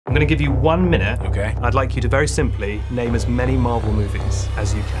gonna give you 1 minute. Okay. I'd like you to very simply name as many Marvel movies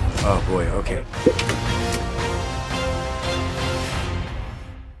as you can. Oh boy, okay.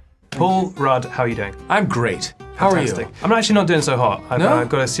 Paul Rudd, how are you doing? I'm great. How Fantastic. are you? I'm actually not doing so hot. No? I've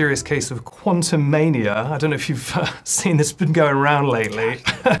got a serious case of Quantumania. I don't know if you've seen this been going around lately.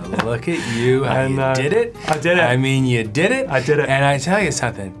 Look at you, how And, you did it. I did it. I mean, you did it. I did it. And I tell you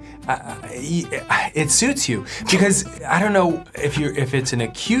something, it suits you because I don't know if it's an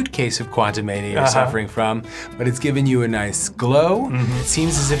acute case of Quantumania you're suffering from, but it's given you a nice glow. It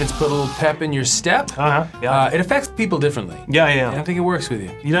seems as if it's put a little pep in your step. Yeah. It affects people differently. Yeah. I don't think it works with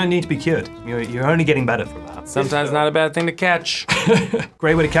you. You don't need to be cured. You're only getting better from that. Sometimes not a bad thing to catch.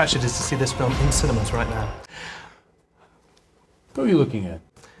 Great way to catch it is to see this film in cinemas right now. Who are you looking at?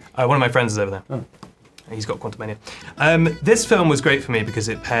 One of my friends is over there. Oh. He's got Quantumania. This film was great for me because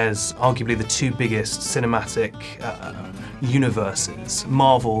it pairs arguably the two biggest cinematic universes,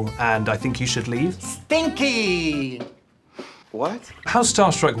 Marvel and I Think You Should Leave. Stinky! What? How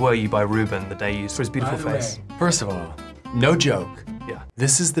starstruck were you by Ruben the day you saw his beautiful face? First of all, no joke. Yeah.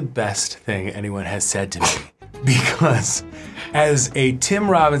 This is the best thing anyone has said to me because as a Tim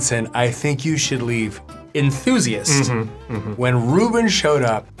Robinson, I Think You Should Leave enthusiast, when Ruben showed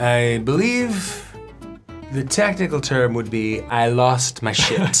up, I believe the technical term would be, I lost my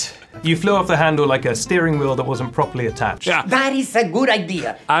shit. You flew off the handle like a steering wheel that wasn't properly attached. Yeah. That is a good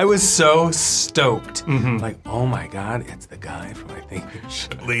idea. I was so stoked. Like, oh my God, it's the guy from I Think You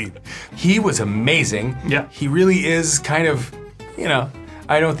Should Leave. He was amazing. Yeah. He really is kind of, you know,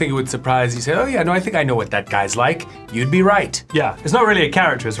 I don't think it would surprise you. Say, oh yeah, no, I think I know what that guy's like. You'd be right. Yeah, it's not really a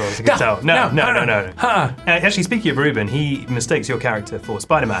character as well as you can tell. No. Huh. Actually, speaking of Ruben, he mistakes your character for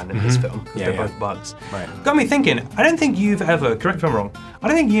Spider-Man in this film, because they're both bugs. Right. Got me thinking, I don't think you've ever, correct me if I'm wrong, I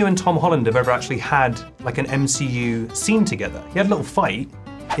don't think you and Tom Holland have ever actually had like an MCU scene together. You had a little fight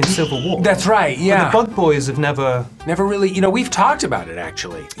in Civil War. That's right, yeah. But the Bug Boys have never really, you know, we've talked about it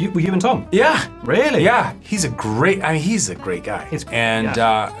actually. Were you and Tom? Yeah. Really? Yeah, he's a great guy.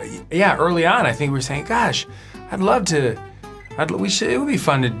 Yeah, early on, I think we were saying, gosh, it would be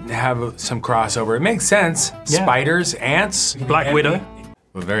fun to have some crossover. It makes sense. Yeah. Spiders, ants. Black Widow.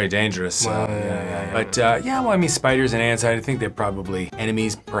 Well, very dangerous. Well, But well, I mean, spiders and ants, I think they're probably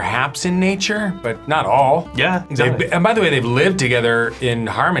enemies perhaps in nature, but not all. Yeah, exactly. And by the way, they've lived together in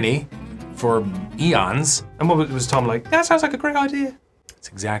harmony for eons. And what was Tom like? That sounds like a great idea. That's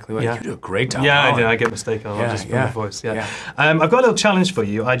exactly what you do. A great Tom Yeah, Holland. I did. I get mistaken a lot just from my voice. Yeah. I've got a little challenge for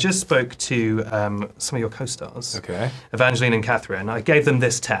you. I just spoke to some of your co-stars, Okay. Evangeline and Catherine. I gave them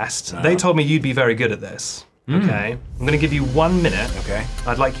this test. They told me you'd be very good at this. Okay. I'm going to give you 1 minute. Okay.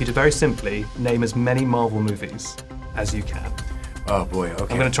 I'd like you to very simply name as many Marvel movies as you can. Oh boy,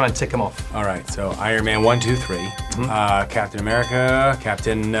 okay. I'm going to try and tick them off. All right, so Iron Man 1, 2, 3, Captain America,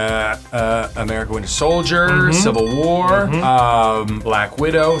 Captain America Winter Soldier, Civil War, Black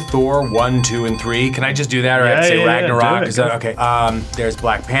Widow, Thor 1, 2, and 3. Can I just do that, or I have to say Ragnarok? Is that okay? There's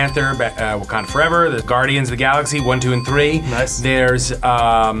Black Panther, Wakanda Forever. There's Guardians of the Galaxy 1, 2, and 3. Nice. There's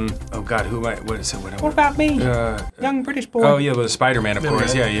oh God, who am I? What is it? What about me? Young British boy. Oh yeah, well, Spider-Man, of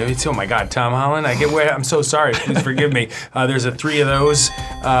course. Yeah. It's, oh my God, Tom Holland. I'm so sorry. Please forgive me. There's 3 of those.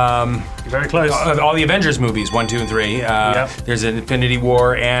 You're very close. All the Avengers movies, 1, 2, and 3. There's an Infinity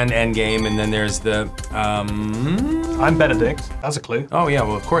War and Endgame, and then there's the. I'm Benedict. That's a clue. Oh yeah,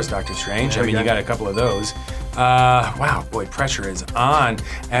 well of course Doctor Strange. I mean, you got a couple of those. Wow, boy, pressure is on.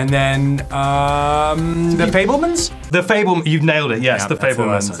 And then the Fablemans. The Fable. You've nailed it. Yes, Yeah, the that's the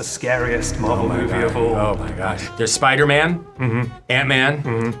Fablemans. one. The scariest Marvel movie of all. Oh my God. There's Spider-Man,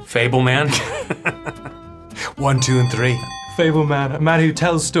 Antman, Fableman. 1, 2, and 3. Fableman, a man who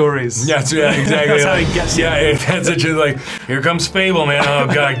tells stories. That's right, exactly. That's how he gets it. Yeah, that's such a, like, here comes Fableman. Oh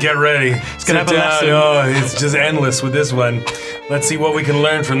God, get ready. It's gonna have a lesson. Oh, it's just endless with this one. Let's see what we can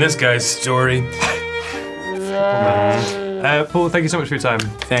learn from this guy's story. Paul, thank you so much for your time.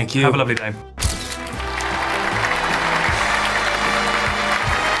 Thank you. Have a lovely day.